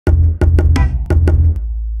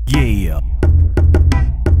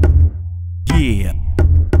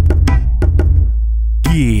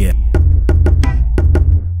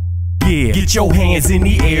Get your hands in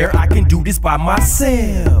the air, I can do this by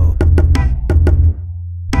myself.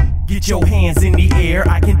 Get your hands in the air,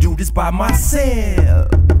 I can do this by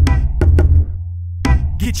myself.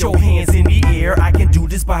 Get your hands in the air, I can do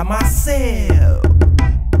this by myself.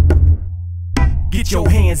 Get your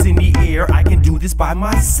hands in the air, I can do this by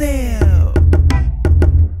myself.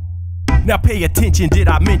 Now pay attention, did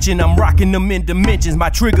I mention I'm rocking them in dimensions?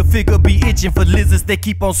 My trigger figure be itching for lizards that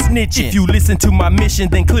keep on snitching. If you listen to my mission,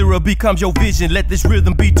 then clearer becomes your vision. Let this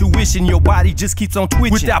rhythm be tuition, your body just keeps on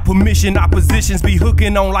twitching. Without permission, oppositions be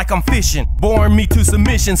hooking on like I'm fishing. Boring me to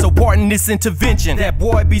submission, so pardon this intervention. That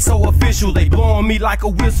boy be so official, they blowing me like a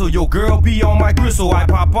whistle. Your girl be on my gristle, I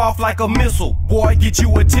pop off like a missile. Boy, get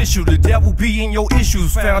you a tissue, the devil be in your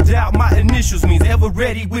issues. Found out my initials means ever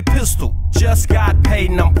ready with pistol. Just got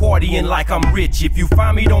paid and I'm partying like I'm rich. If you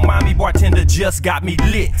find me, don't mind me, bartender just got me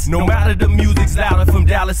lit. No matter the music's louder, from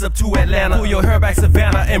Dallas up to Atlanta. Pull your hair back,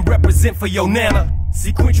 Savannah, and represent for your nana.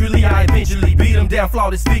 Sequentially, I eventually beat them down,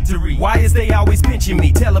 flawless victory. Why is they always pinching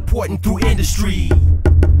me, teleporting through industry?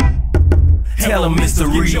 Tell them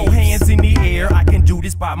mystery. Get your hands in the air, I can do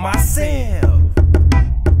this by myself.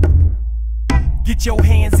 Get your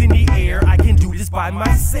hands in the air, I can do this by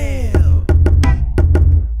myself.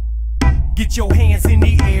 Get your hands in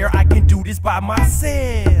the air, I can do this by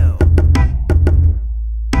myself.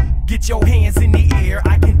 Get your hands in the air,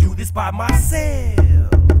 I can do this by myself.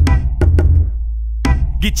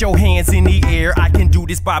 Get your hands in the air, I can do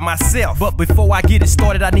this by myself. But before I get it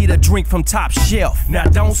started, I need a drink from Top Shelf. Now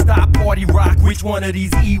don't stop, party rock, which one of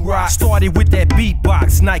these E-Rocks? Started with that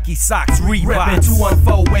beatbox, Nike socks, Reeboks. Reppin'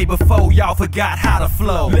 214 way before y'all forgot how to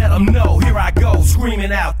flow. Let them know, here I go,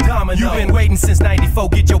 screaming out domino. You been waiting since 94,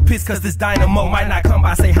 get your piss cause this dynamo might not come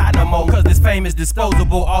by, say hi no more. Cause this fame is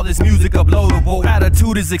disposable, all this music uploadable.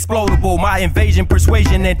 Attitude is explodable, my invasion,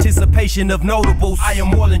 persuasion, anticipation of notables. I am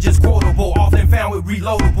more than just quotable, often found with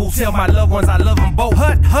reload. Tell my loved ones I love them both.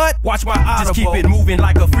 Hut, watch my audible. Just keep it moving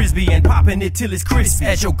like a frisbee and popping it till it's crispy.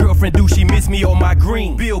 As your girlfriend do, she miss me on my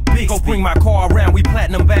green. Bill Bixby. Go bring my car around, we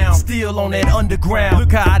platinum bound. Still on that underground.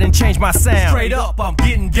 Look how I done changed my sound. Straight up, I'm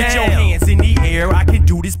getting down. Get your hands in the air, I can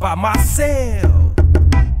do this by myself.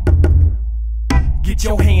 Get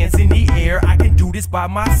your hands in the air, I can do this by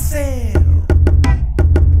myself.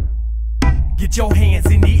 Get your hands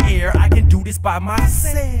in the air, I can do this by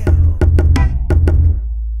myself.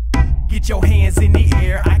 Get your hands in the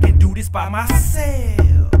air, I can do this by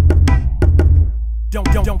myself.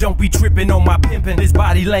 Don't be tripping on my pimpin'. This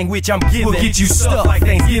body language I'm giving will get you stuck like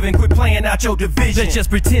Thanksgiving. Quit playing out your division. Let's just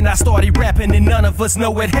pretend I started rapping and none of us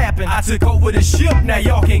know what happened. I took over the ship, now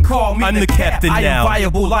y'all can call me the captain now. I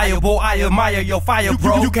am viable, liable, I admire your fire,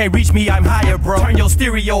 bro. You can't reach me, I'm higher, bro. Turn your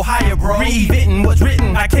stereo higher, bro. Reinventing what's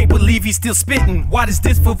written, I can't believe he's still spitting. What is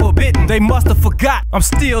this for forbidden? They must have forgot, I'm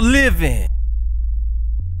still living.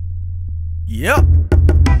 Yep.